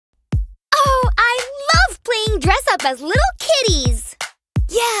making dress up as little kitties.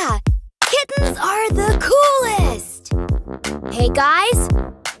 Yeah, kittens are the coolest. Hey guys,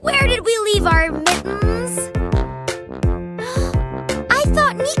 where did we leave our mittens? I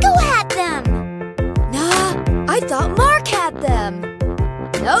thought Nico had them. Nah, I thought Mark had them.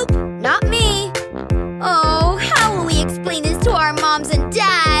 Nope, not me. Oh, how will we explain this to our moms and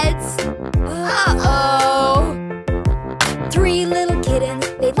dads? Uh-oh. 3 little kittens,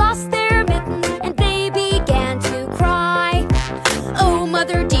 they lost their mittens and they began to cry. Oh,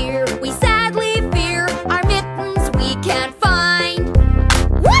 mother dear, we sadly fear our mittens we can't find.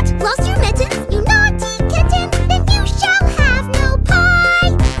 What? Lost your mittens, you naughty kitten? Then you shall have no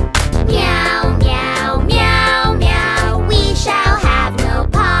pie. Meow, meow, meow, meow, we shall have no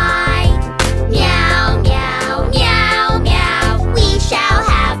pie. Meow, meow, meow, meow, we shall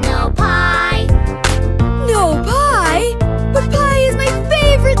have no pie. No pie? But pie is my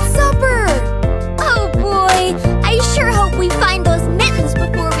favorite supper! Oh boy, I sure hope we find those mittens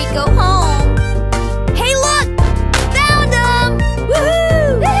before we go home. Hey look! Found them!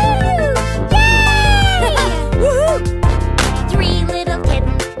 Woohoo! Woohoo! Yay! Woohoo! 3 little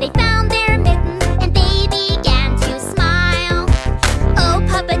kittens, they found their mittens and they began to smile. Oh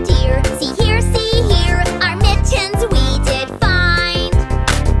Papa dear, see here, our mittens we did find.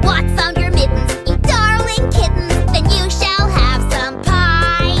 What, found your mittens, you darling kittens? Then you shall have some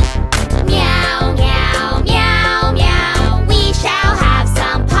pie. Meow, meow, meow, meow, we shall have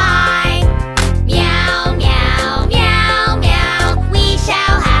some pie. Meow, meow, meow, meow, we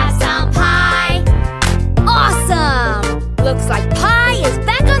shall have some pie. Awesome! Looks like pie is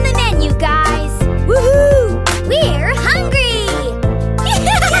back on the menu, guys. Woohoo! We're hungry!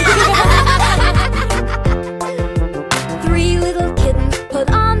 3 little kittens put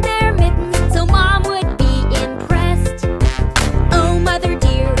on their mittens so Mom would be impressed. Oh, mother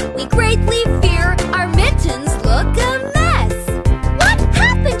dear, we greatly fear our mittens look a mess. What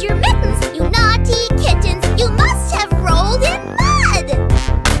happened, your mittens, you naughty kittens? You must have rolled in mud.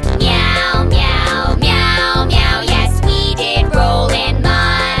 Meow, meow, meow, meow, yes, we did roll in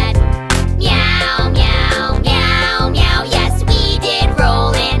mud. Meow, meow, meow, meow, yes, we did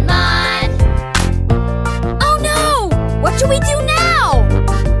roll in mud. Oh no! What should we do now?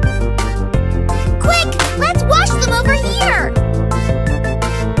 Quick, let's wash them over here.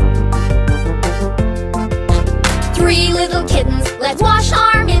 3 little kittens, let's wash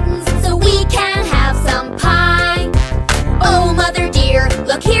our mittens so we can have some pie. Oh, mother dear,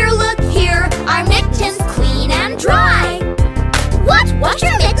 look here, our mittens clean and dry. What? Wash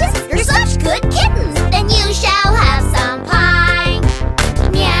your mittens? You're such good kittens. Then you shall have some pie.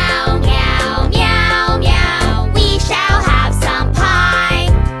 Meow, meow, meow, meow, we shall have some pie.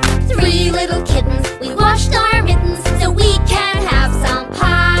 3 little kittens, we washed our mittens so we can have some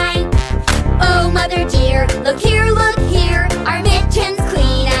pie. Oh, mother dear, look here, our mittens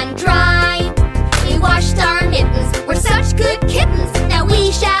clean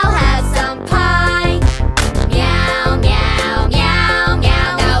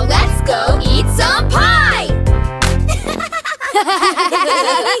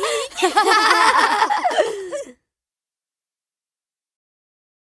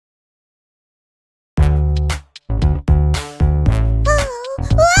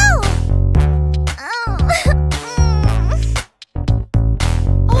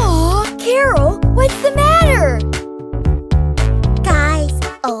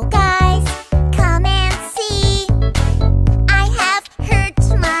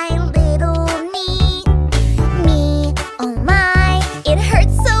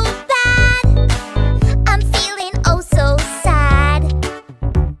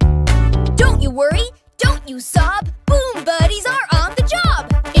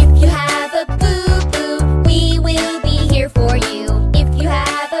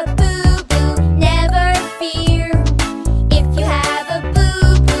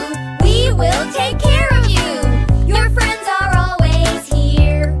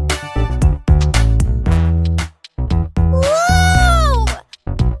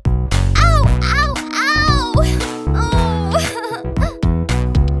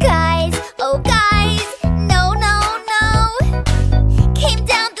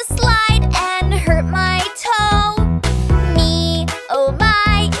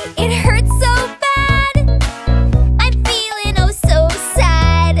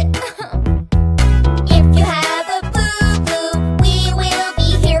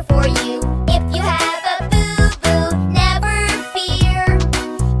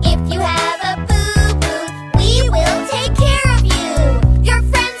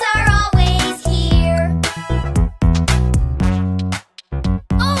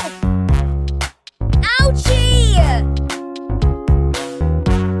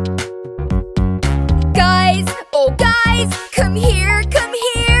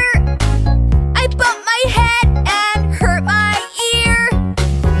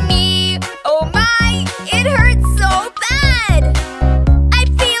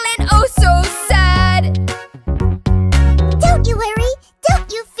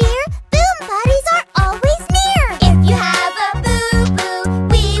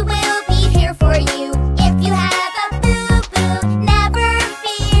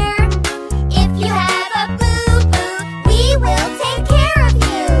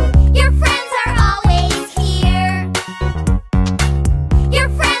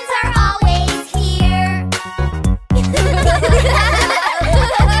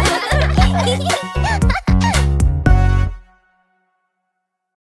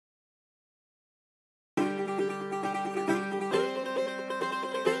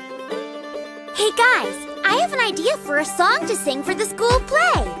Hey guys, I have an idea for a song to sing for the school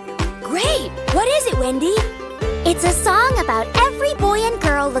play. Great! What is it, Wendy? It's a song about every boy and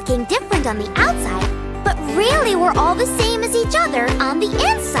girl looking different on the outside, but really we're all the same as each other on the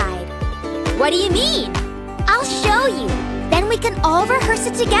inside. What do you mean? I'll show you. Then we can all rehearse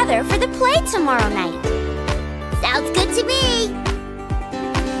it together for the play tomorrow night. Sounds good to me.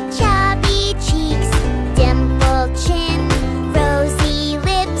 Chubby cheeks, dimpled chin, rosy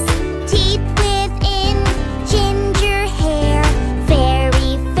lips, teeth within, ginger hair,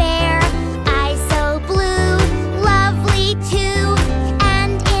 very fair, eyes so blue, lovely too,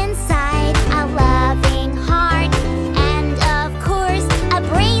 and inside a loving heart, and of course a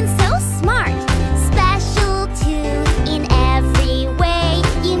brain so smart, special too in every way,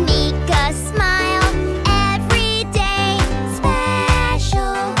 you make us smile every day,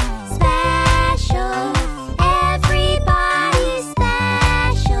 special, special, everybody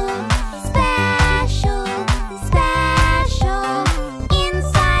special, special, special,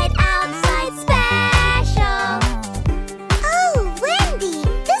 inside, outside, special. Oh, Wendy,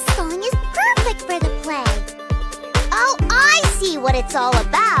 this song is perfect for the play. Oh, I see what it's all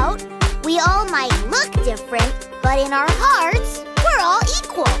about. We all might look different, but in our hearts, we're all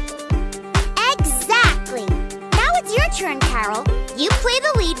equal. Exactly. Now it's your turn, Carol. You play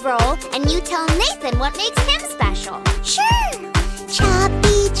the lead role, and you tell Nathan what makes him special. Sure.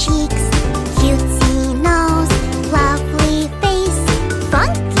 Chubby cheeks, cutesy nose, lovely face,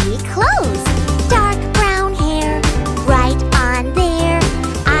 funky clothes, dark brown hair, right on there,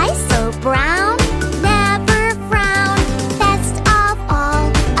 eyes so brown, never frown, best of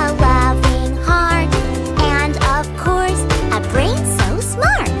all, a loving heart, and of course, a brain so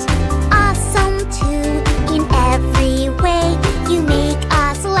smart, awesome too in every way, you make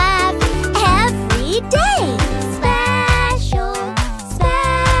us laugh every day, special,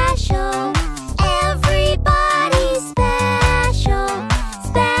 special, everybody special,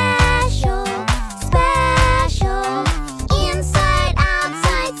 special, special, inside,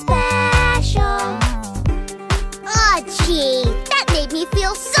 outside, special. Oh, gee, that made me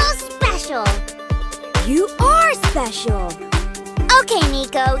feel so special. You are special. Okay,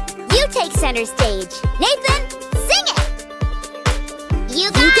 Nico, you take center stage. Nathan, sing it.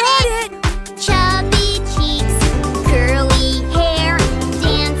 You got it. Chubby cheeks, curly hair,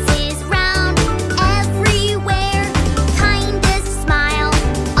 dances round everywhere, kindest smile,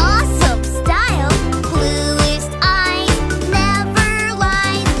 awesome style, bluest eyes, never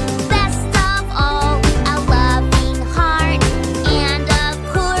lies, best of all, a loving heart, and of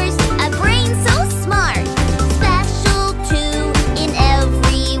course, a brain so smart, special too in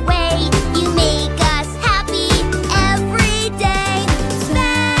every way, you make us happy every day,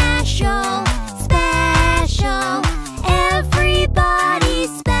 special, special, everybody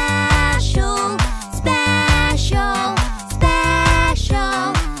special, special,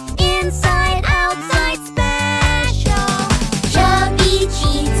 special, inside, outside, special. Chubby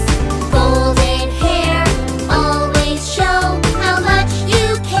cheeks, golden hair, always show how much you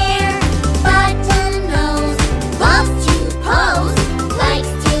care. Button nose, loves to pose,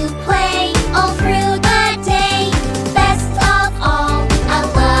 likes to play all through the day. Best of all, a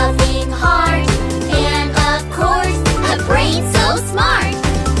loving heart, and of course, a brain so smart.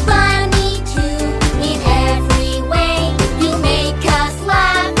 Funny too in every way, you make us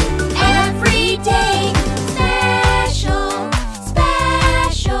laugh every day. Special,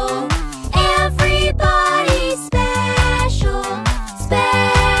 special, everybody special,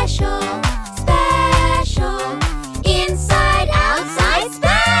 special, special, inside, outside,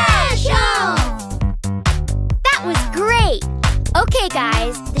 special. That was great. Okay,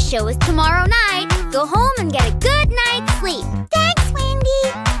 guys, the show is tomorrow night. Go home and get a good night's sleep. Thanks, Wendy.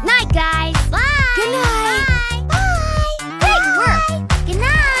 Night, guys. Bye. Good night. Bye. Great work. Good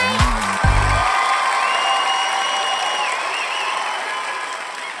night.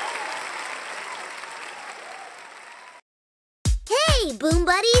 Hey, Boom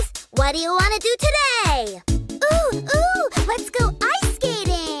Buddies. What do you want to do today? Ooh, let's go ice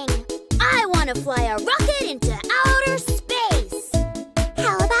skating. I want to fly a rocket into outer space.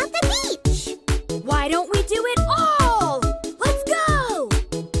 How about the beach? Why don't we do it all? Let's go!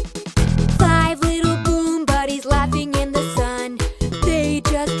 5 little Boom Buddies laughing in the sun. They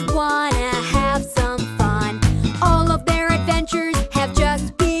just wanna have some fun. All of their adventures have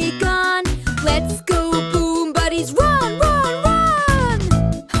just begun. Let's go, Boom Buddies, run, run, run!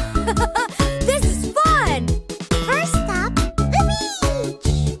 This is fun! First stop, the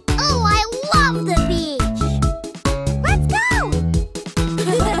beach. Oh, I love the beach.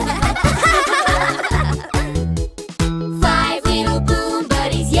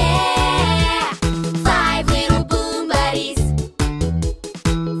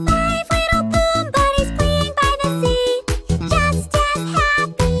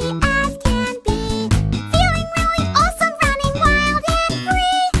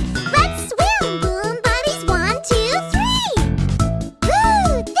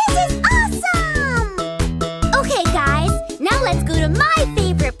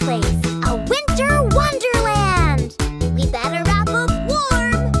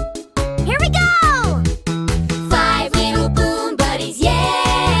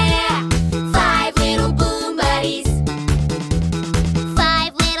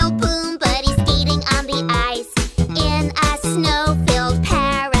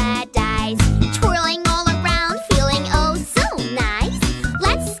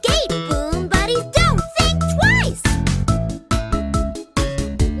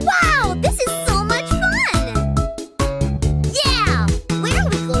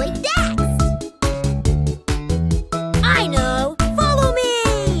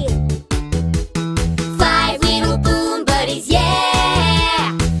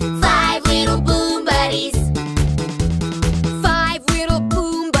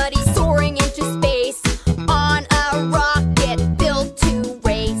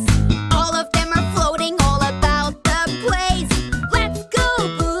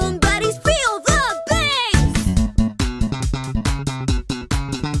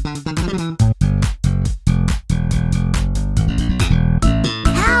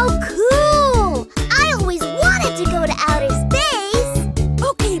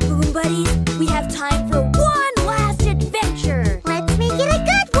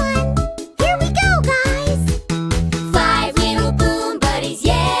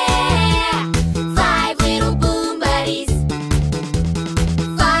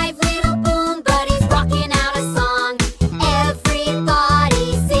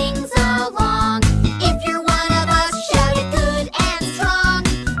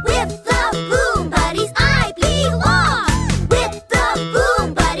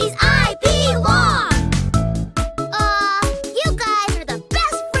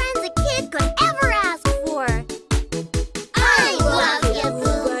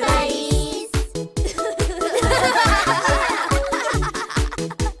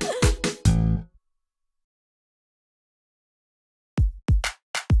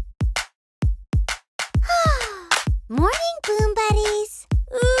 Morning, Boom Buddies.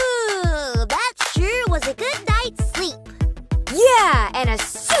 Ooh, that sure was a good night's sleep. Yeah, and a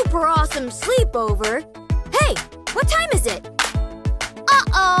super awesome sleepover. Hey, what time is it?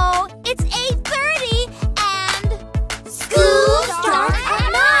 Uh-oh, it's 8:30 and school starts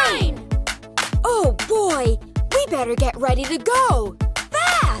at 9. Oh boy, we better get ready to go.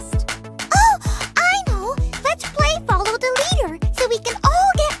 Fast! Oh, I know. Let's play follow the leader so we can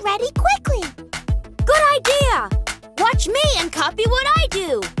all get ready quickly. Good idea! Watch me and copy what I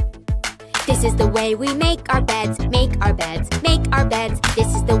do. This is the way we make our beds, make our beds, make our beds.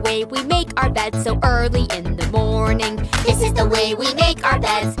 This is the way we make our beds so early in the morning. This is the way we make our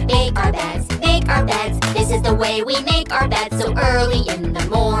beds, make our beds, make our beds. This is the way we make our beds so early in the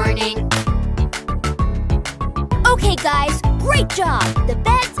morning. Okay guys, great job! The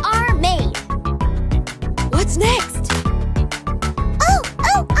beds are made. What's next? Oh,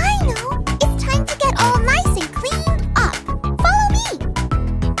 I know. It's time to get all nice and cleaned up. Follow me.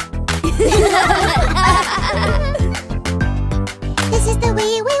 This is the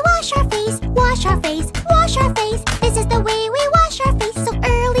way we wash our face, wash our face, wash our face. This is the way we wash our face so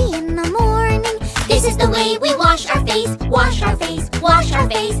early in the morning. This is the way we wash our face, wash our face, wash our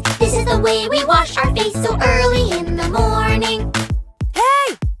face. This is the way we wash our face so early in the morning.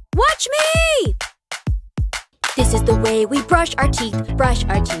 Hey, watch me! This is the way we brush our teeth, brush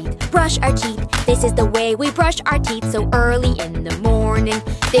our teeth, brush our teeth. This is the way we brush our teeth so early in the morning.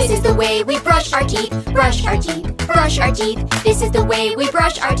 This is the way we brush our teeth, brush our teeth, brush our teeth. This is the way we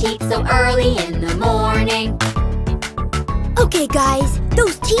brush our teeth so early in the morning. Okay guys,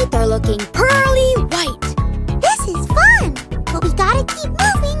 those teeth are looking pearly white. This is fun. But we gotta keep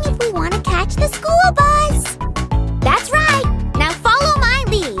moving if we want to catch the school bus. That's right. Now follow my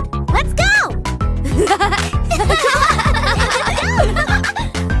lead. Let's go.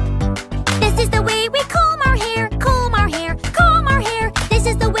 This is the way we comb our hair, comb our hair, comb our hair. This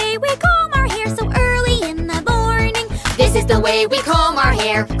is the way we comb our hair so early in the morning. This is the way we comb our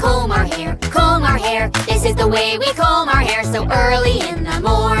hair, comb our hair, comb our hair. This is the way we comb our hair so early in the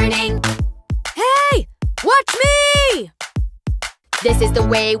morning. Hey, watch me! This is the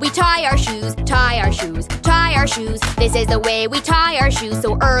way we tie our shoes, tie our shoes, tie our shoes. This is the way we tie our shoes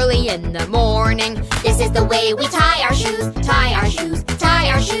so early in the morning. This is the way we tie our shoes, tie our shoes, tie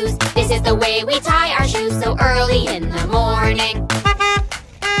our shoes. This is the way we tie our shoes so early in the morning.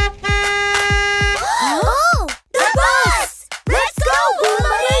 Oh, the bus! Let's go, Boom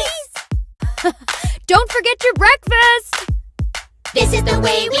Buddies! Don't forget your breakfast! This is the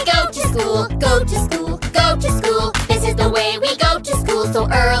way we go to school, go to school, go to school. This is the way we go to school so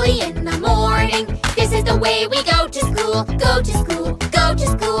early in the morning. This is the way we go to school, go to school, go to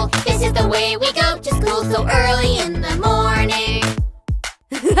school. This is the way we go to school so early in the morning.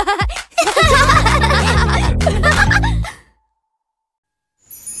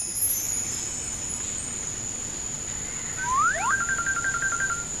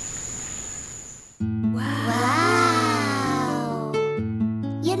 wow.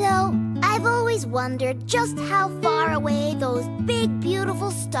 You know, I've always wondered just how far away those big, beautiful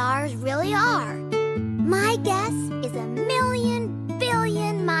stars really are. My guess is 1,000,000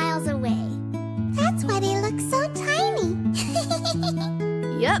 billion miles away. That's why they look so tiny.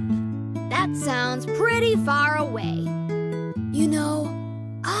 Yep, that sounds pretty far away. You know,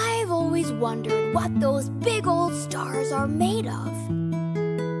 I've always wondered what those big old stars are made of.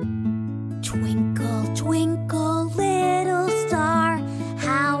 Twinkle, twinkle, little star,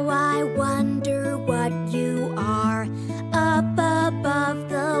 how I wonder what you are. Up above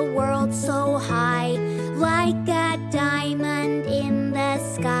the world so high, like a diamond in the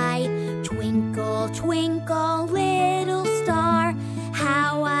sky. Twinkle, twinkle, little star,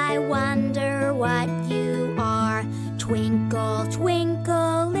 how I wonder what you are. Twinkle,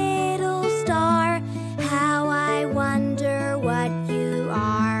 twinkle, little star, how I wonder what you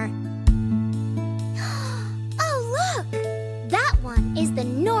are. Oh, look! That one is the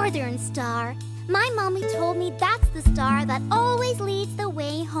northern star. My mommy told me that's the star that always leads the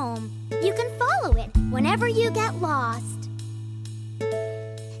way home. You can follow it whenever you get lost.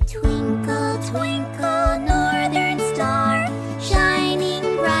 Twinkle, twinkle, northern star,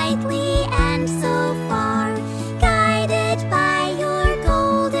 shining brightly and so far. Guided by your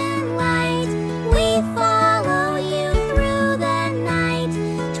golden light, we follow you through the night.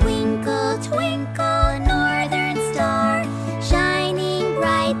 Twinkle, twinkle, northern star, shining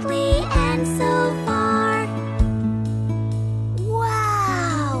brightly and so far.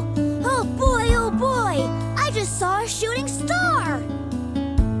 Wow! Oh boy, I just saw a shooting star!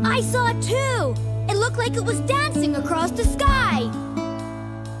 I saw it too! It looked like it was dancing across the sky!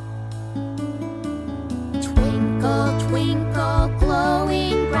 Twinkle, twinkle,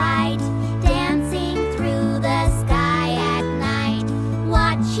 glowing bright, dancing through the sky at night,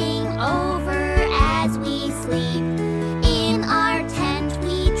 watching over as we sleep. In our tent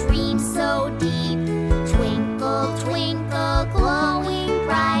we dream so deep. Twinkle, twinkle, glowing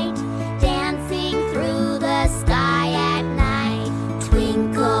bright, dancing through the sky at night.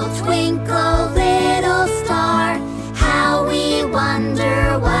 Twinkle, twinkle, little star, how we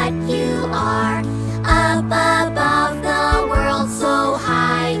wonder what you are. Up above the world so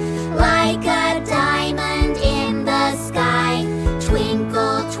high, like a diamond in the sky.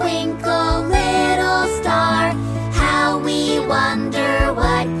 Twinkle, twinkle, little star, how we wonder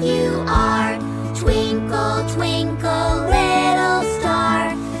what you are. Twinkle, twinkle, little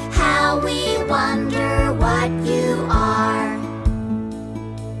star, how we wonder what you are.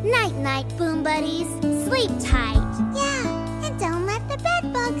 Night, night, Boom Buddies. Sleep tight. Yeah, and don't let the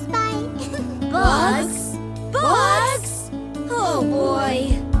bed bugs bite. Bugs? Bugs? Oh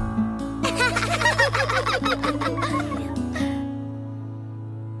boy.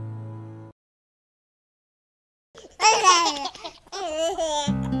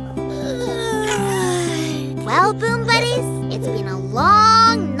 Well, Boom Buddies, it's been a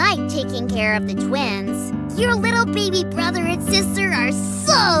long night taking care of the twins. Your little baby brother and sister are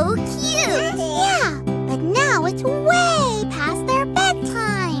so cute. Yeah, but now it's way past their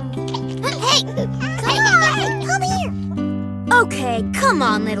bedtime. Hey, come here. Okay, come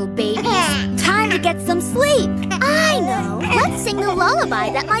on, little babies. Time to get some sleep. I know. Let's sing the lullaby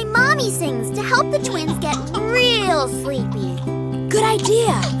that my mommy sings to help the twins get real sleepy. Good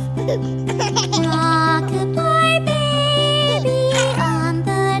idea. Rock-a-bye, baby, on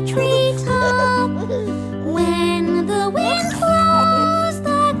the treetop. When the wind blows,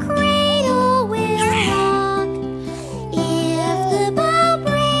 the cradle will rock. If the bough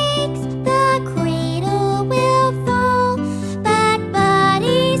breaks, the cradle will fall. But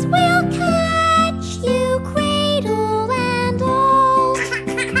buddies will catch you, cradle and all.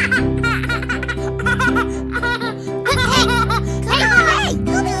 Hey,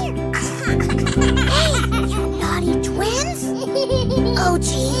 come here. Hey, you naughty twins. Oh,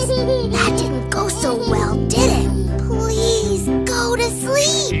 geez, that didn't go so well, did it? Please, go to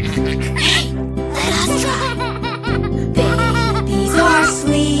sleep. Hey, let us try. Babies are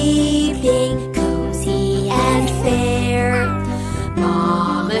sleeping, cozy and fair.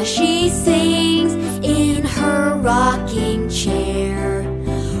 Mama, she sings in her rocking chair.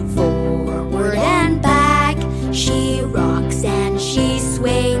 Forward and back, she rocks and she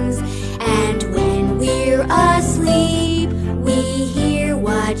swings. And when we're asleep, we hear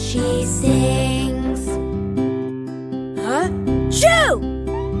what she sings. Huh? Shoo!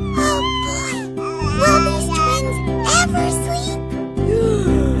 Oh, boy. Will these twins ever sleep?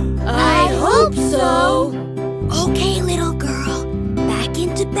 I hope so. Okay, little girl, back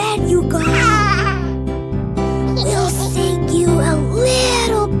into bed you go. We'll sing you a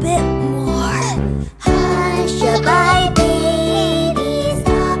little bit more. Hush-a-bye, babies,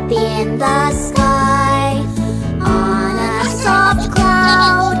 up in the sky. On a soft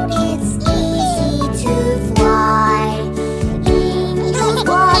cloud, it's easy to fly. Angels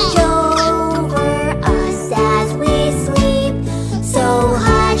watch over us as we sleep. So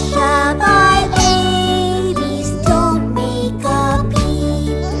hush-a-bye, babies, don't make a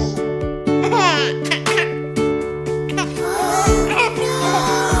peep.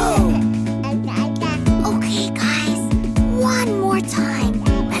 Okay, guys, one more time.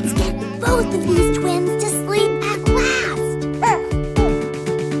 Let's get both of these twins to sleep at last.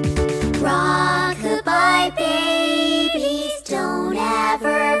 Rock-a-bye, babies, don't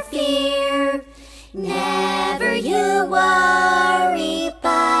ever fear. Never you worry,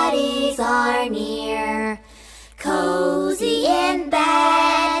 buddies are near. Cozy in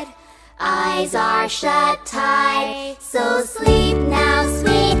bed, eyes are shut tight. So sleep now,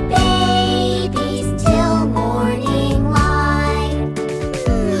 sweet babies, till morning light.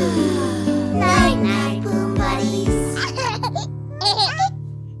 Night, night, Boom Buddies.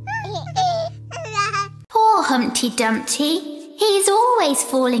 Poor Humpty Dumpty, he's always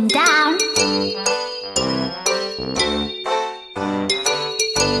falling down.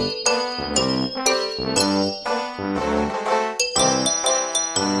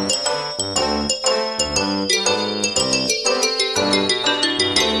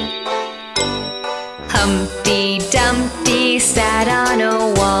 Humpty Dumpty sat on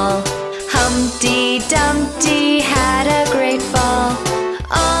a wall. Humpty Dumpty had a great fall.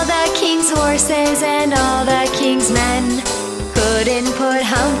 All the king's horses and all the king's men couldn't put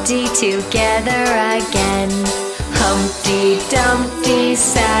Humpty together again. Humpty Dumpty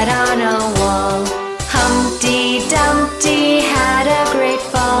sat on a wall. Humpty Dumpty had a great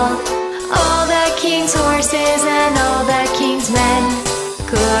fall. All the king's horses and all the king's men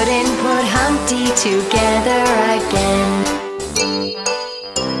couldn't put Humpty together again.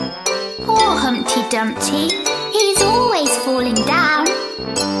 Poor Humpty Dumpty, he's always falling down.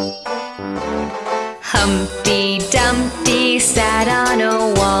 Humpty Dumpty sat on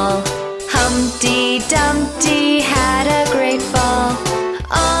a wall. Humpty Dumpty had a great fall.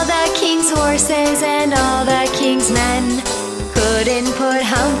 All the king's horses and all the king's men couldn't put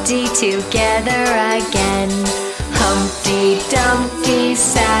Humpty together again. Humpty Dumpty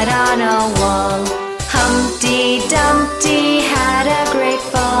sat on a wall. Humpty Dumpty had a great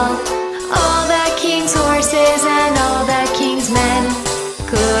fall. All the king's horses and all the king's men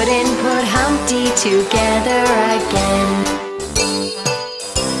couldn't put Humpty together again.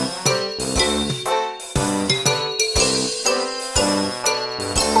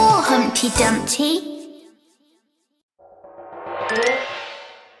 Poor Humpty Dumpty.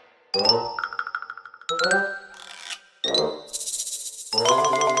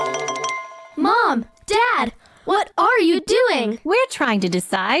 Mom, Dad, what are you doing? We're trying to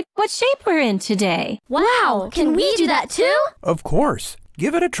decide what shape we're in today. Wow, can we do that too? Of course.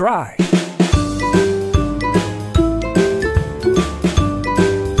 Give it a try.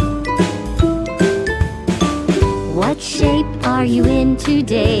 What shape are you in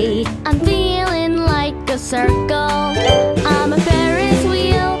today? I'm feeling like a circle. I'm a Ferris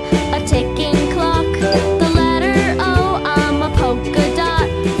wheel, a ticking clock. The letter O, I'm a polka dot.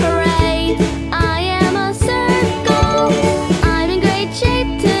 Hooray, I am a circle. I'm in great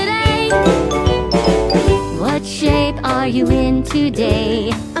shape today. What shape are you in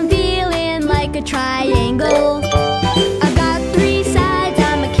today? I'm feeling like a triangle. I've got 3 sides,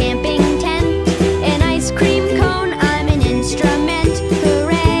 I'm a camping tent. An ice cream cone, I'm an instrument.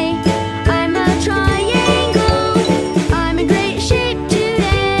 Hooray, I'm a triangle. I'm in great shape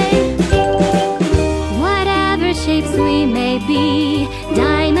today. Whatever shapes we may be,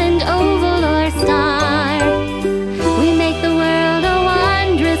 diamond, oval, or star, we make the world a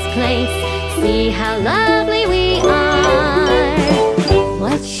wondrous place. See how lovely we are.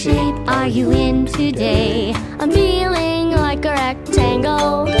 What shape are you in today? I'm feeling like a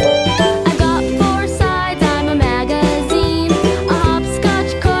rectangle. I've got 4 sides, I'm a magazine. A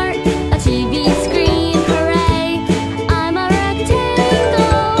hopscotch cart, a TV screen. Hooray, I'm a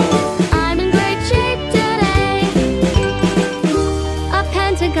rectangle. I'm in great shape today. A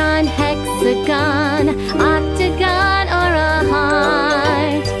pentagon, hexagon, octagon, or a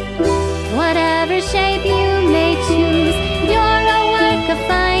heart. Whatever shape you may choose, you're a work of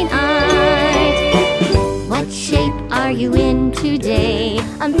fine art. What shape are you in today?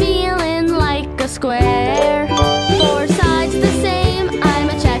 I'm feeling like a square. 4 sides the same, I'm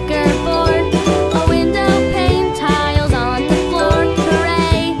a checkerboard. A window pane, tiles on the floor.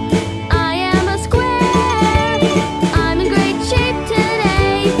 Hooray, I am a square. I'm in great shape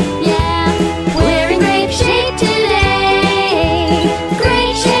today. Yeah, we're in great shape today.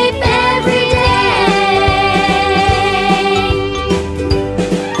 Great shape every day.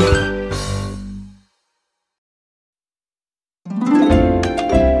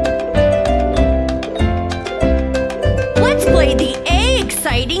 Let's play the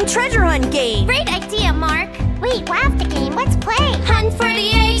exciting treasure hunt game. Great idea, Mark. Wait, we're after game. Let's play. Hunt for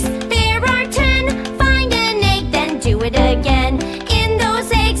the eggs, there are 10. Find an egg, then do it again. In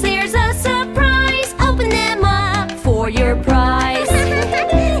those eggs, there's a surprise. Open them up for your prize.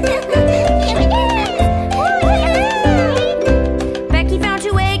 Becky found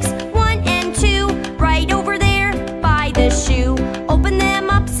 2 eggs, 1 and 2, right over there by the shoe. Open them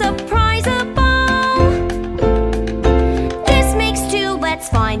up, surprise a ball. This makes 2, let's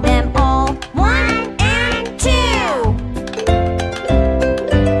find them all. 1 and 2.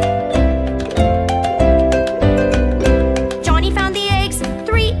 Johnny found the eggs,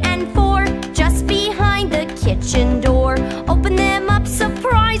 3 and 4, just behind the kitchen door. Open them up,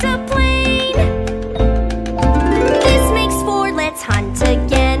 surprise a plane. This makes 4, let's hunt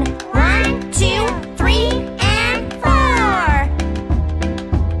again. 1, 2, 3, and 4.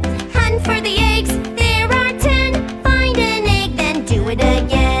 Hunt for the eggs, there are 10. Find an egg, then do it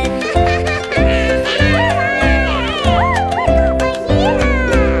again.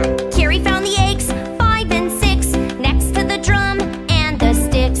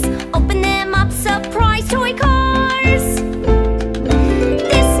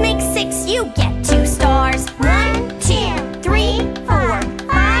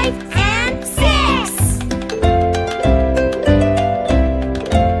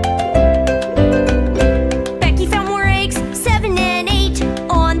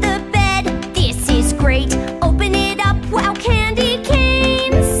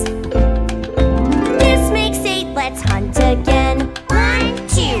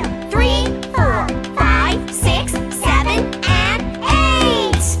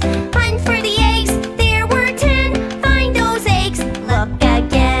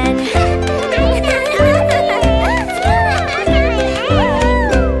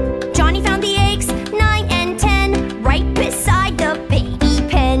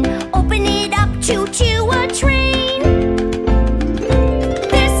 Choo-choo a train.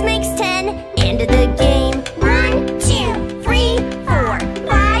 This makes 10. End of the game. 1, 2, 3, 4,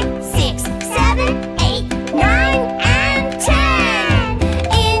 5, 6, 7, 8, 9, and 10.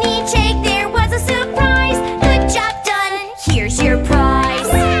 In each egg there was a surprise. Good job done. Here's your prize.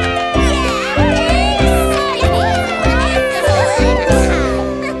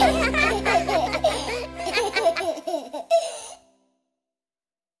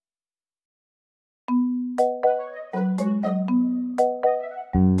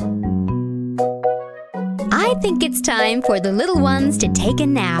 I think it's time for the little ones to take a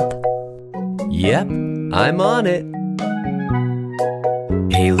nap. Yep, I'm on it.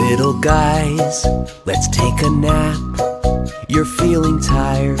 Hey little guys, let's take a nap. You're feeling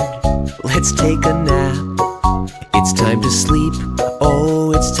tired, let's take a nap. It's time to sleep,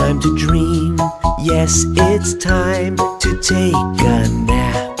 oh it's time to dream. Yes, it's time to take a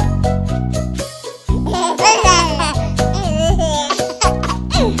nap.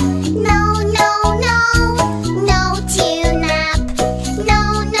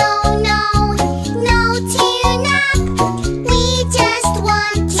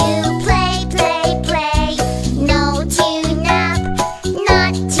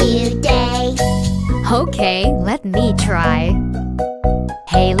 Okay, let me try.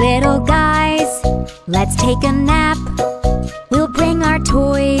 Hey little guys, let's take a nap. We'll bring our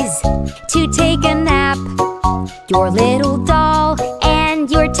toys to take a nap. Your little doll and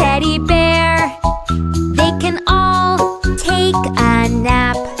your teddy bear, they can all take a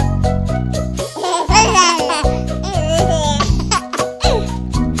nap.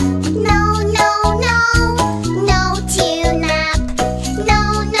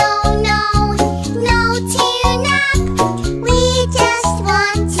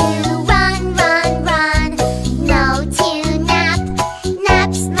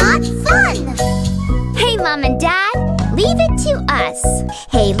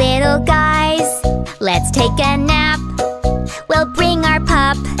 Hey little guys, let's take a nap. We'll bring our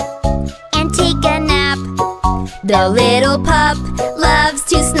pup and take a nap. The little pup loves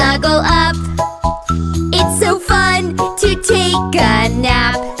to snuggle up. It's so fun to take a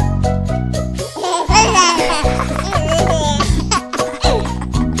nap.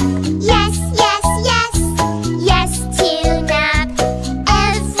 Yes, yes, yes, yes to nap.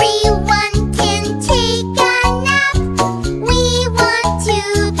 Everyone can take a nap. We want to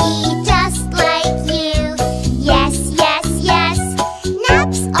be just like you. Yes, yes, yes,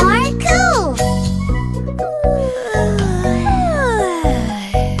 naps are cool.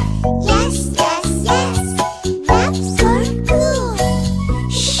 Yes, yes, yes, naps are cool.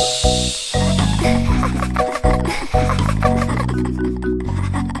 Shh.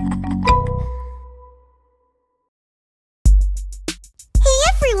 Hey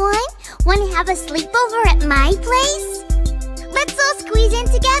everyone, want to have a sleepover at my place? Let's all squeeze in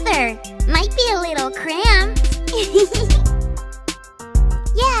together. Might be a little cramped.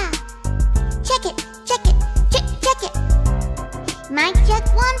 Yeah. Check it, check it, check it. Mic check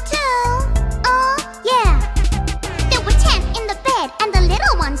 1, 2. Oh, yeah. There were 10 in the bed and the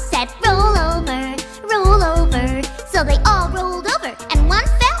little one said, roll over, roll over. So they all rolled over and one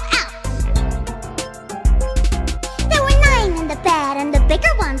fell out. There were 9 in the bed and the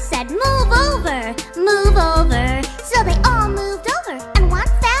bigger one said, move over, move over. So they all moved over and one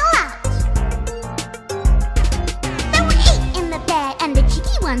fell out. There were 8 in the bed and the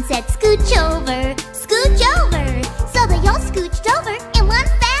cheeky one said, scooch over, scooch over. So they all scooched over and one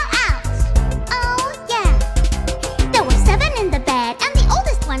fell out. Oh yeah. There were 7 in the bed and the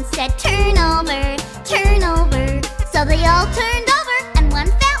oldest one said, turn over, turn over. So they all turned over and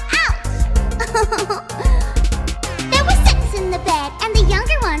one fell out. There were 6 in the bed and the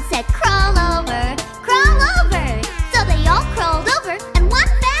younger one said, crawl over, crawl over. So they all crawled over and one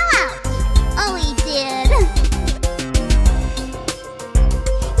fell out. Oh, he did.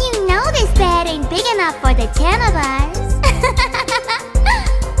 You know this bed ain't big enough for the 10 of us.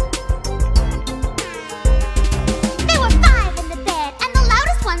 There were 5 in the bed and the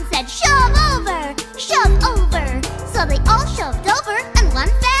loudest one said, shove over, shove over. So they all shoved over and one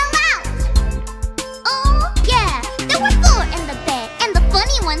fell out. Oh yeah, there were 4 in the bed and the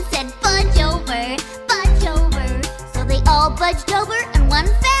funny one said, budge over, budge over. So they all budged over and one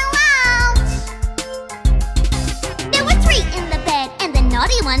fell out. There were 3 in the bed and the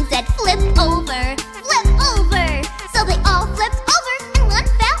naughty one said, flip over, flip over. So they all flipped over and one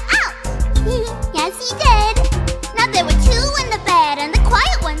fell out. Yes, he did. Now there were 2 in the bed and the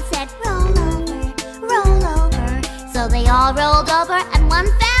quiet one said, roll over, roll over. So they all rolled over and one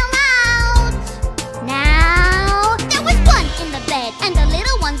fell out. Now there was 1 in the bed and the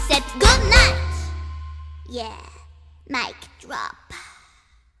little one said, good night. Yeah, mic drop.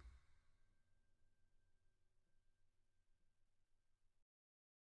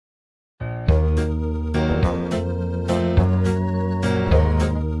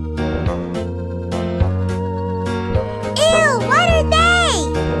 Ew, what are they?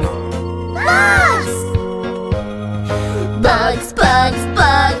 Bugs! Bugs, bugs,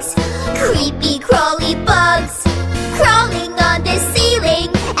 bugs, creepy crawly bugs, crawling on the ceiling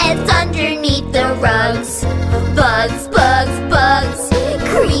and underneath the rugs. Bugs, bugs, bugs,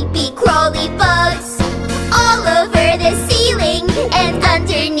 creepy crawly bugs, all over the ceiling and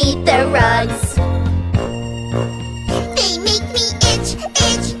underneath the rugs. They make me itch,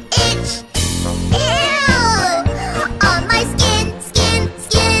 itch, itch. Ew! On my skin, skin,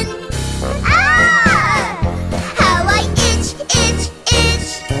 skin. Ah! How I itch, itch, itch.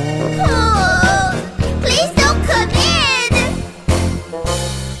 Oh, please don't come in.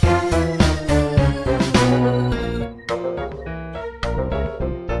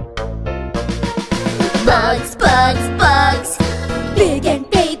 Bugs, bugs, bugs, big and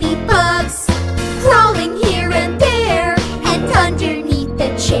baby bugs, crawling here and there and underneath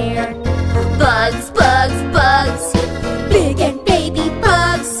the chair. Bugs, bugs, bugs, big and baby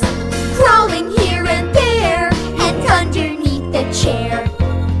bugs, crawling here and there and underneath the chair.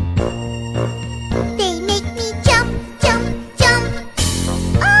 They make me jump, jump, jump.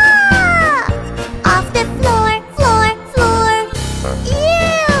 Ah! Off the floor, floor, floor.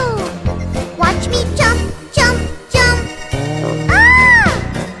 Ew! Watch me jump, jump, jump. Ah!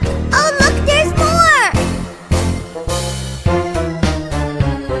 Oh, look, there's more.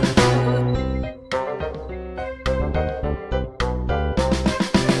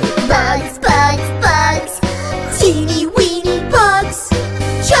 Bugs, bugs, bugs, teeny weeny bugs,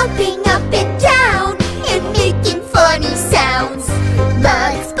 jumping up and down and making funny sounds.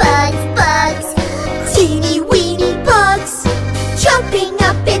 Bugs, bugs, bugs, teeny weeny bugs, jumping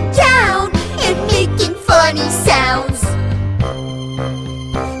up and down and making funny sounds.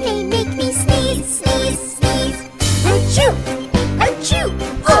 They make me sneeze, sneeze, sneeze. Achoo, achoo.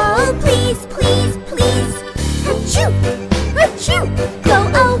 Oh, please, please, please. Achoo, achoo. Go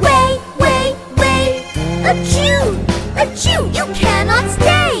away, way, way. Achoo, achoo. You cannot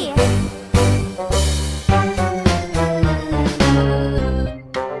stay.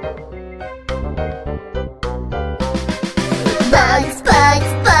 Bugs,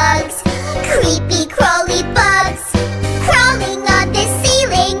 bugs, bugs, creepy crawly bugs, crawling on the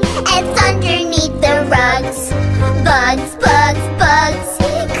ceiling and underneath the rugs. Bugs, bugs, bugs,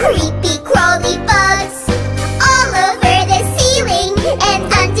 creepy crawly bugs, all over the ceiling and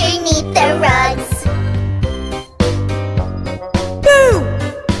underneath the rugs.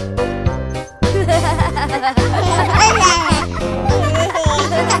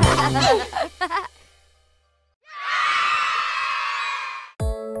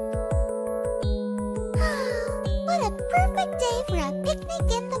 What a perfect day for a picnic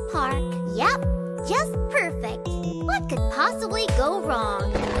in the park. Yep, just perfect. What could possibly go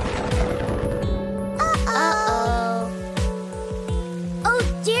wrong? Uh-oh. Oh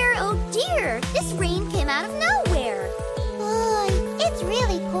dear, this rain came out of nowhere. Boy, it's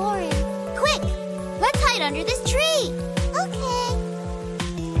really pouring. Quick, let's hide under this tree. Okay.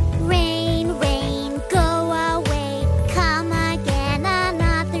 Rain, rain, go away. Come again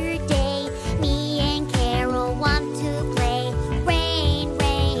another day. Me and Carol want to play. Rain,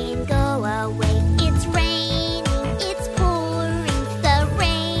 rain, go away. It's raining, it's pouring. The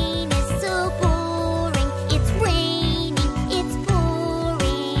rain is so boring. It's raining, it's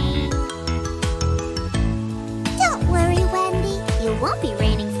pouring. Don't worry, Wendy. It won't be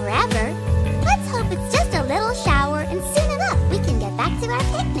raining forever. Let's hope it's just a little shower, and soon enough we can get back to our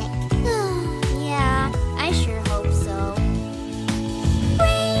picnic. Yeah, I sure hope so.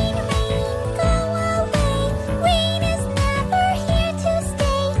 Rain, rain, go away. Rain is never here to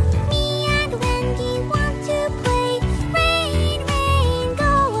stay. Me and Wendy want to play. Rain, rain,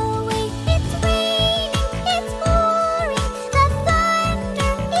 go away. It's raining, it's pouring. The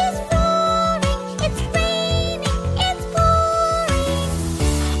thunder is roaring. It's raining, it's pouring.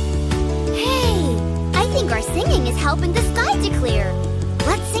 Hey, I think our singing is helping the sky to clear.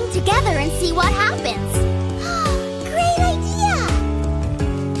 Let's sing together and see what happens. Great idea!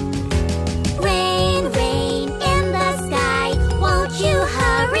 Rain, rain in the sky, won't you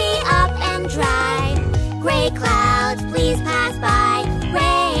hurry up and dry? Gray clouds, please pass by.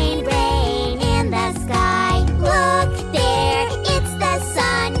 Rain, rain in the sky. Look there, it's the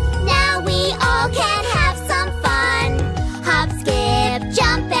sun. Now we all can have some fun. Hop, skip,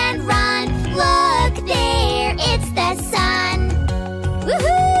 jump and run. Look there, it's the sun.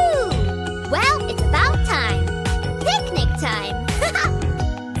 Woohoo! Well, it's about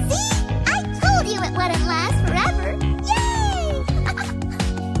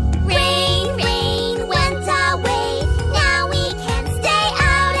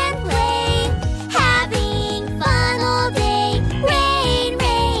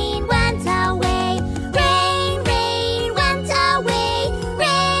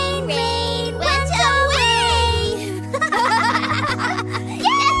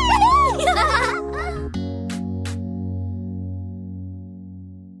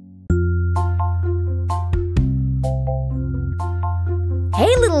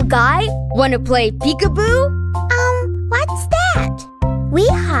Guy, wanna play peekaboo? What's that? We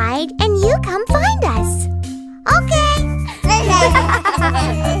hide and you come find us. Okay.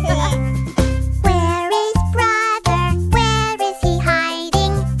 Where is brother? Where is he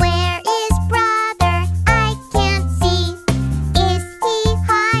hiding? Where is brother? I can't see. Is he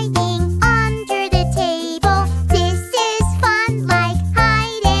hiding under the table? This is fun like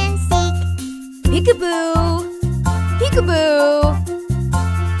hide and seek. Peekaboo! Peekaboo!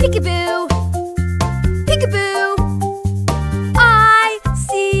 Peekaboo! Peekaboo! I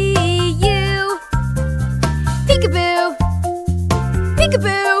see you! Peekaboo!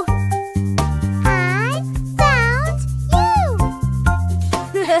 Peekaboo! I found you!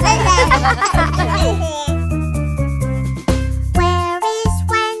 Where is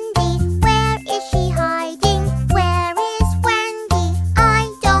Wendy? Where is she hiding? Where is Wendy? I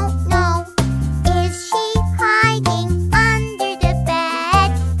don't know. Is she hiding under the bed?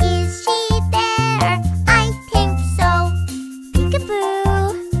 Is she there? I think so. Peekaboo!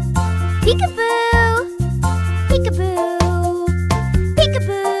 Peekaboo! Peekaboo!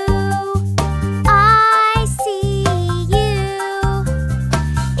 Peekaboo! I see you!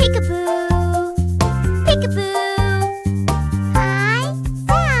 Peekaboo! Peekaboo! I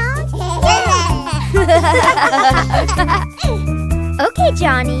found you! Okay,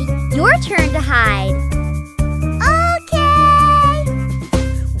 Johnny, your turn to hide. Okay!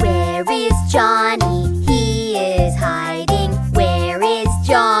 Where is Johnny? He is hiding. Where is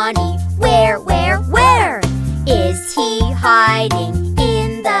Johnny? Where is he hiding?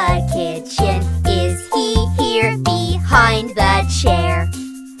 In the kitchen. Is he here behind the chair?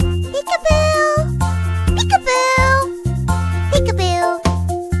 Peekaboo! Peekaboo! Peekaboo!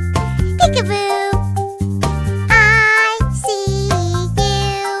 Peekaboo! I see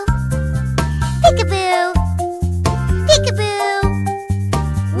you! Peekaboo! Peekaboo!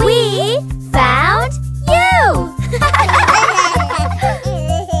 We found you!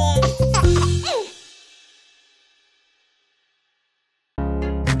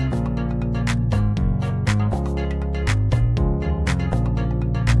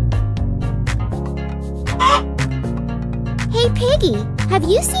 Hey Piggy, have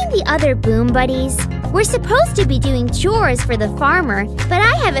you seen the other Boom Buddies? We're supposed to be doing chores for the farmer, but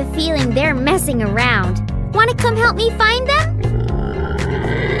I have a feeling they're messing around. Want to come help me find them?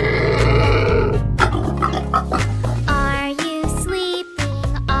 Are you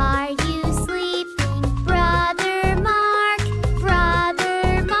sleeping? Are you sleeping? Brother Mark,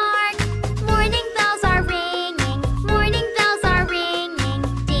 Brother Mark. Morning bells are ringing, morning bells are ringing.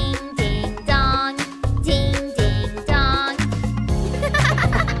 Ding, ding, dong, ding, ding, dong.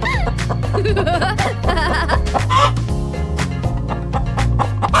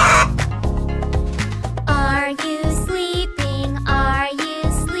 Are you sleeping? Are you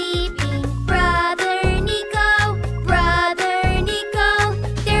sleeping? Brother Nico, Brother Nico.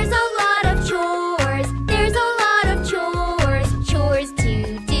 There's a lot of chores, there's a lot of chores. Chores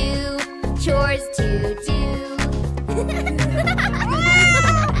to do, chores to do.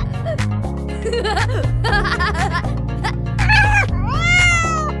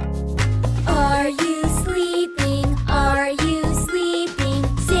 Are you sleeping? Are you sleeping?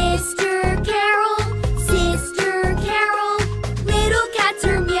 Sister Carol, Sister Carol. Little cats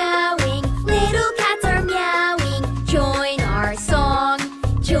are meowing, little cats are meowing. Join our song,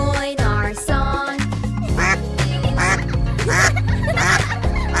 join our song.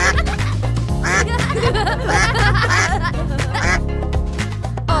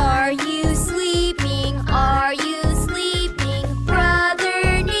 Are you sleeping? Are you sleeping?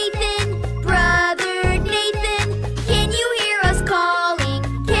 Brother Nathan, Brother Nathan. Can you hear us calling?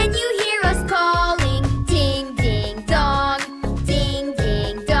 Can you hear us calling? Ding, ding, dong, ding,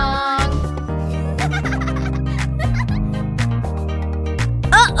 ding, dong.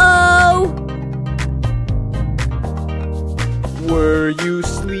 Uh-oh! Were you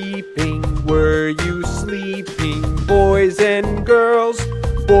sleeping? Were you sleeping? Boys and girls,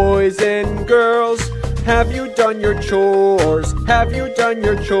 boys and girls. Have you done your chores? Have you done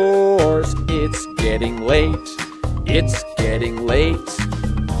your chores? It's getting late. It's getting late.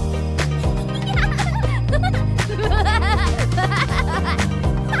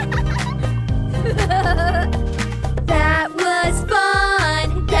 That was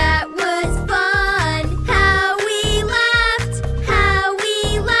fun. That was fun. How we laughed. How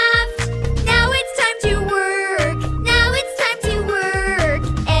we laughed. Now it's time to work. Now it's time to work.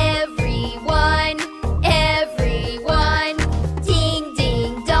 Everyone, everyone. Ding,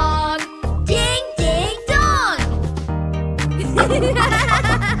 ding, dong. Ding, ding, dong.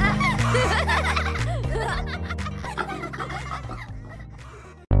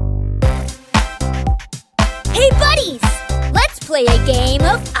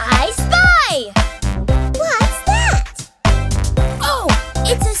 I Spy! What's that? Oh,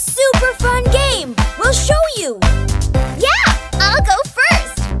 it's a super fun game! We'll show you! Yeah, I'll go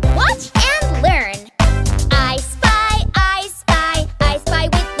first. Watch and learn. I spy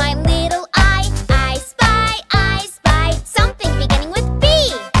with my little eye. I spy, something beginning with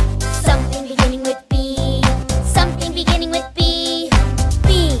B. Something beginning with B. Something beginning with B.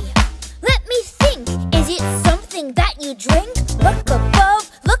 B. Let me think. Is it something that you drink? Look above,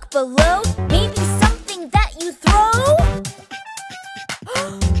 look below. Maybe something that you throw?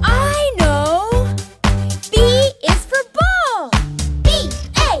 I know! B is for ball!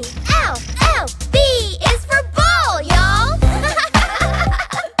 B-A-L-L. B is for ball, y'all.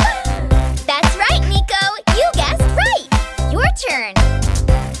 That's right, Nico. You guessed right. Your turn.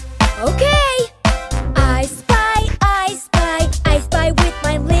 Okay! I spy with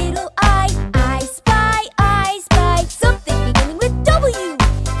my little eye. I spy, something beginning with W.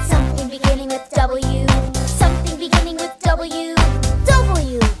 Something beginning with W. Something beginning with W.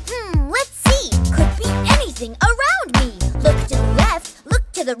 W. Let's see. Could be anything around me. Look to the left, look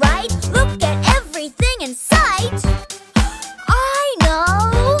to the right. Look at everything in sight. I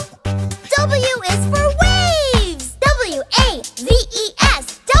know! W is for waves.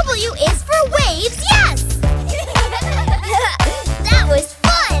 W-A-V-E-S. W is for waves, yes! That was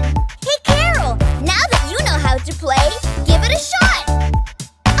fun! Hey, Carol, now that you know how to play, give it a shot!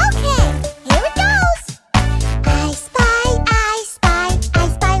 Okay, here it goes. I spy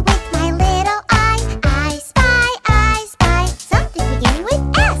with my little eye. I spy, something beginning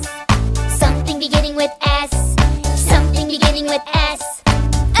with S. Something beginning with S. Something beginning with S.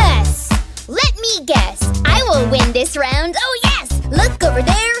 S. Let me guess. I will win this round. Oh, yes! Look over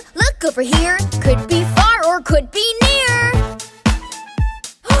there, look over here. Could be far or could be near.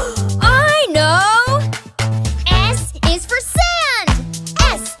 I know! S is for sand.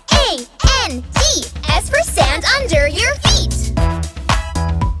 S-A-N-D. S for sand under your feet.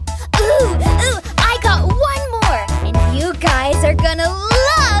 Ooh, I got one more. And you guys are gonna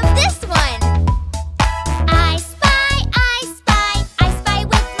love this one. I spy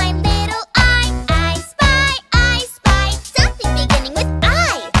with my little eye. I spy, something beginning with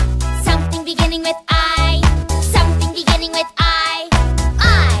I. Something beginning with I. Something beginning with I.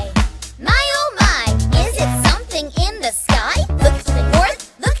 I. My oh my, is it something in the sky? Look to the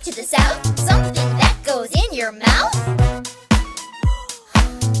north, look to the south. Something that goes in your mouth?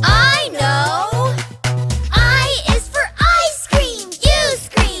 I know! I is for ice cream. You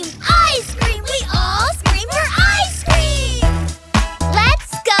scream, ice cream. We all scream for ice cream.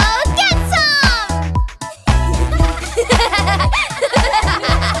 Let's go get some!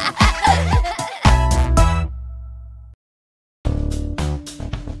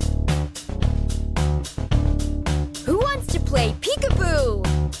 Who wants to play peekaboo?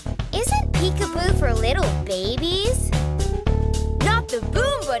 Isn't peekaboo for little babies? Not the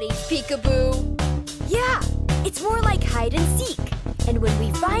Boom Buddies peekaboo. Yeah, it's more like hide and seek. And when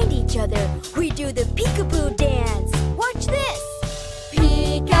we find each other, we do the peekaboo dance. Watch this.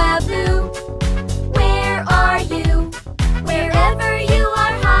 Peekaboo, where are you? Wherever you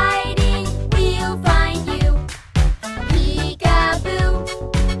are hiding, we'll find you. Peekaboo,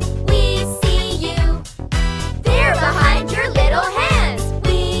 we see you. There behind your little hands,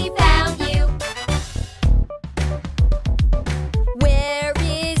 we found you. Where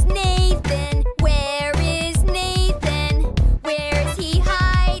is Nathan? Where is Nathan? Where's he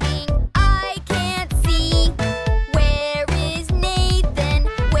hiding? I can't see. Where is Nathan?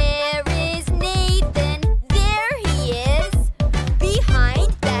 Where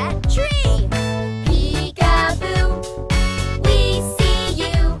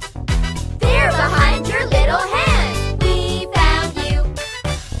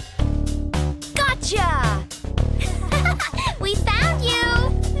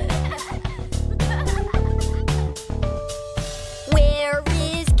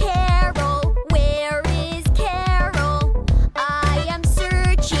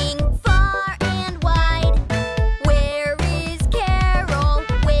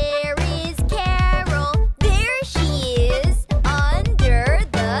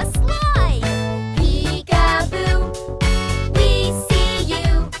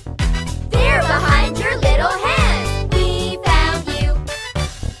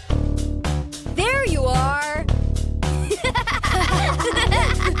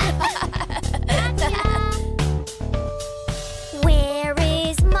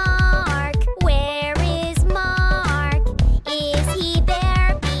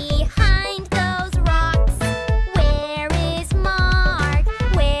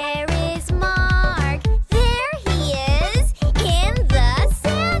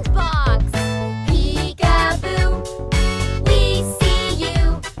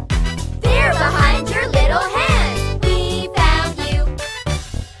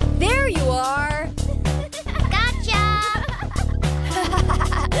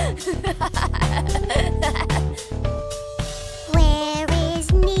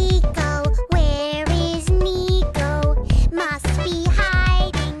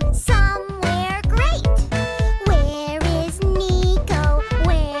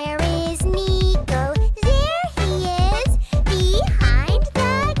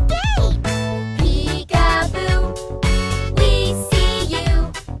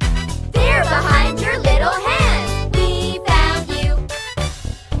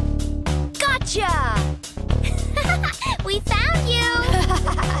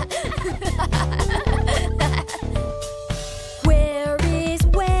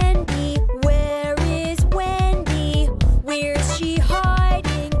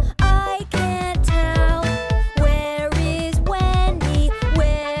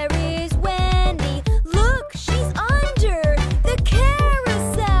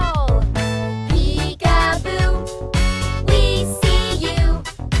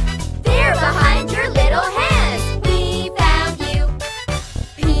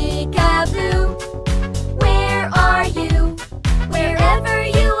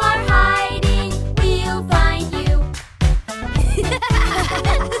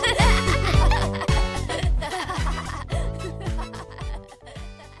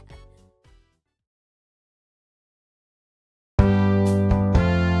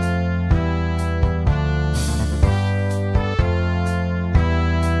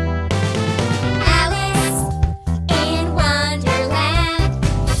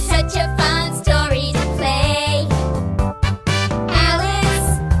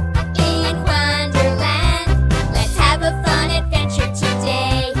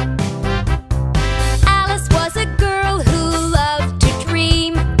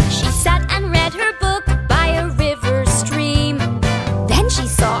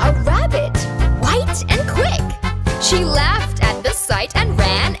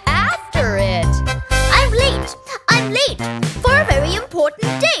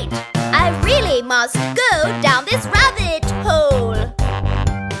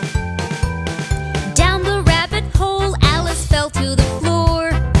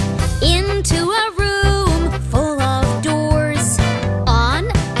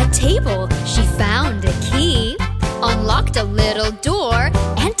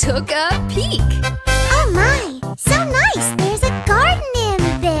took a peek. Oh my, so nice! There's a garden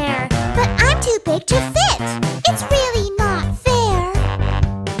in there, but I'm too big to fit. It's really not fair.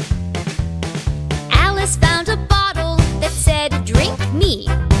 Alice found a bottle that said, "Drink me."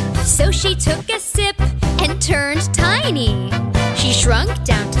 So she took a sip and turned tiny. She shrunk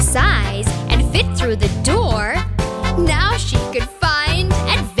down to size and fit through the door. Now she could find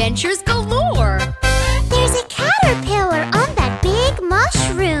adventures galore. There's a caterpillar on that big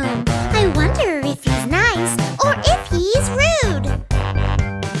mushroom. I wonder if he's nice or if he's rude.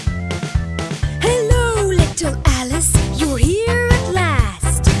 Hello, little Alice, you're here at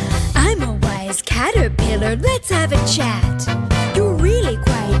last. I'm a wise caterpillar, let's have a chat. You're really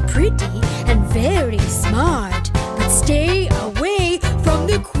quite pretty and very smart, but stay away from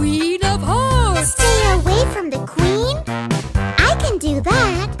the Queen of Hearts. Stay away from the queen? I can do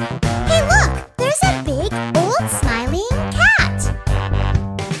that. Hey, look, there's a big old smiling cat.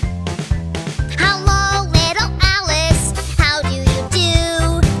 Hello, little Alice. How do you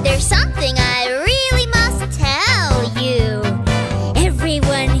do? There's something I really must tell you.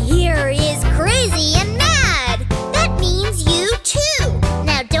 Everyone here is crazy and mad. That means you too.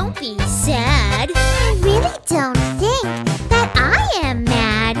 Now don't be sad. I really don't think that I am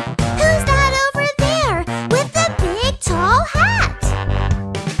mad. Who's that over there with the big tall hat?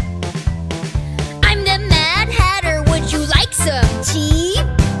 I'm the Mad Hatter, would you like some tea?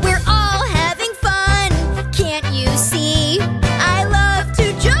 We're all having fun, can't you see? I love to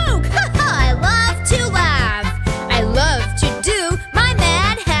joke, I love to laugh. I love to do my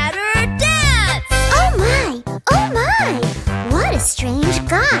Mad Hatter dance. Oh my, what a strange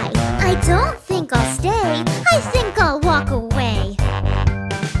guy. I don't think I'll stay. I think I'll walk away.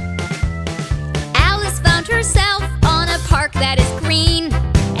 Alice found herself on a park that is green,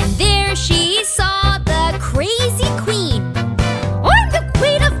 and there she saw the crazy queen. I'm the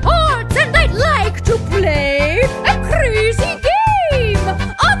Queen of Hearts and I'd like to play a crazy game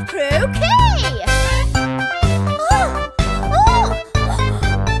of croquet.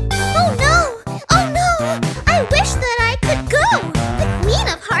 Oh no, I wish that I could go. The Queen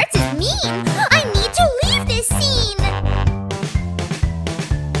of Hearts is mean. I need to leave this scene.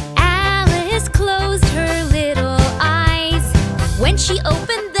 Alice closed her little eyes. When she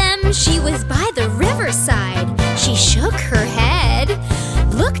opened them, she was by the riverside. She shook her head,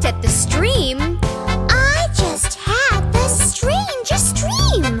 looked at the stream. I just had the strangest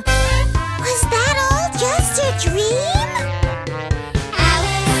dream. Was that all just a dream?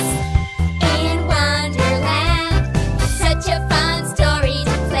 Alice in Wonderland, such a fun story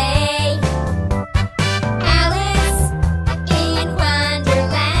to play. Alice in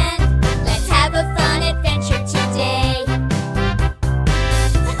Wonderland, let's have a fun adventure today.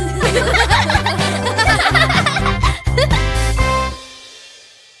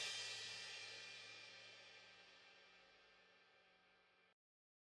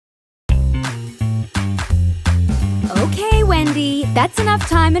 Okay, Wendy, that's enough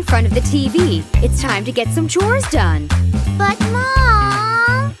time in front of the TV. It's time to get some chores done. But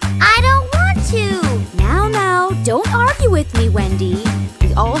Mom, I don't want to. Now, don't argue with me, Wendy.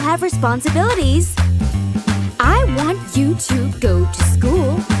 We all have responsibilities. I want you to go to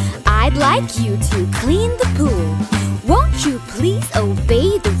school. I'd like you to clean the pool. Won't you please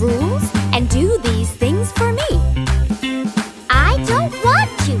obey the rules and do these things for me? I don't want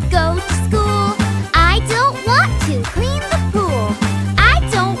to go to school. I don't want to clean the pool. I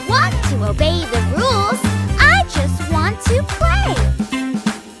don't want to obey the rules. I just want to play.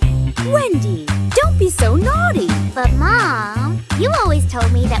 Wendy, don't be so naughty. But Mom, you always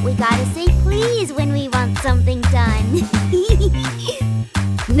told me that we gotta say please when we want something done.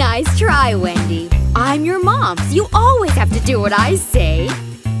 Nice try, Wendy. I'm your mom, so you always have to do what I say.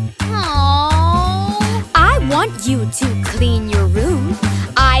 Aww. I want you to clean your room.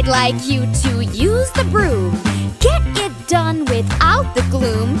 I'd like you to use the broom. Get it done without the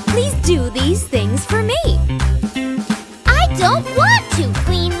gloom. Please do these things for me. I don't want to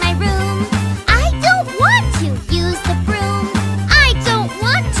clean my room. I don't want to use the broom. I don't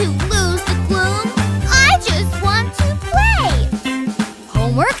want to lose the gloom. I just want to play.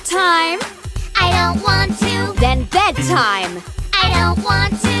 Homework time. I don't want to. Then bedtime. I don't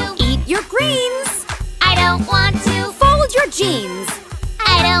want to. Eat your greens. I don't want to. Fold your jeans.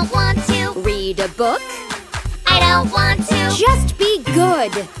 I don't want to. Read a book. I don't want to. Just be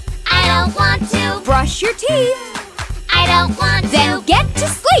good. I don't want to. Brush your teeth. I don't want to. Then get to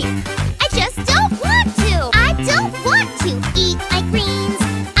sleep. I just don't want to. I don't want to eat my greens.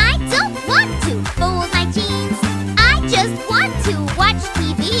 I don't want to fold my jeans. I just want to watch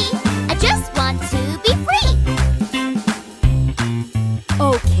TV. I just want to be free.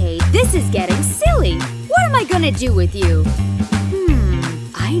 Okay, with you.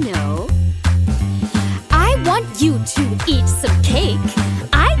 I know. I want you to eat some cake.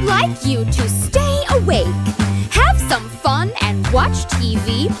 I'd like you to stay awake. Have some fun and watch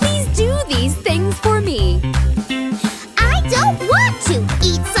TV. Please do these things for me. I don't want to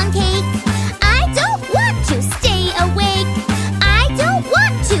eat some cake. I don't want to stay awake. I don't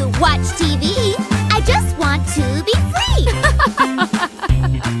want to watch TV. I just want to be free.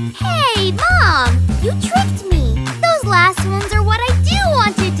 Hey, Mom, you tricked me. Those last ones are what I do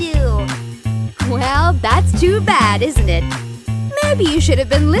want to do. Well, that's too bad, isn't it? Maybe you should have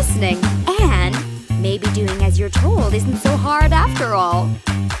been listening. And maybe doing as you're told isn't so hard after all.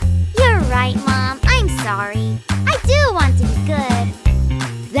 You're right, Mom.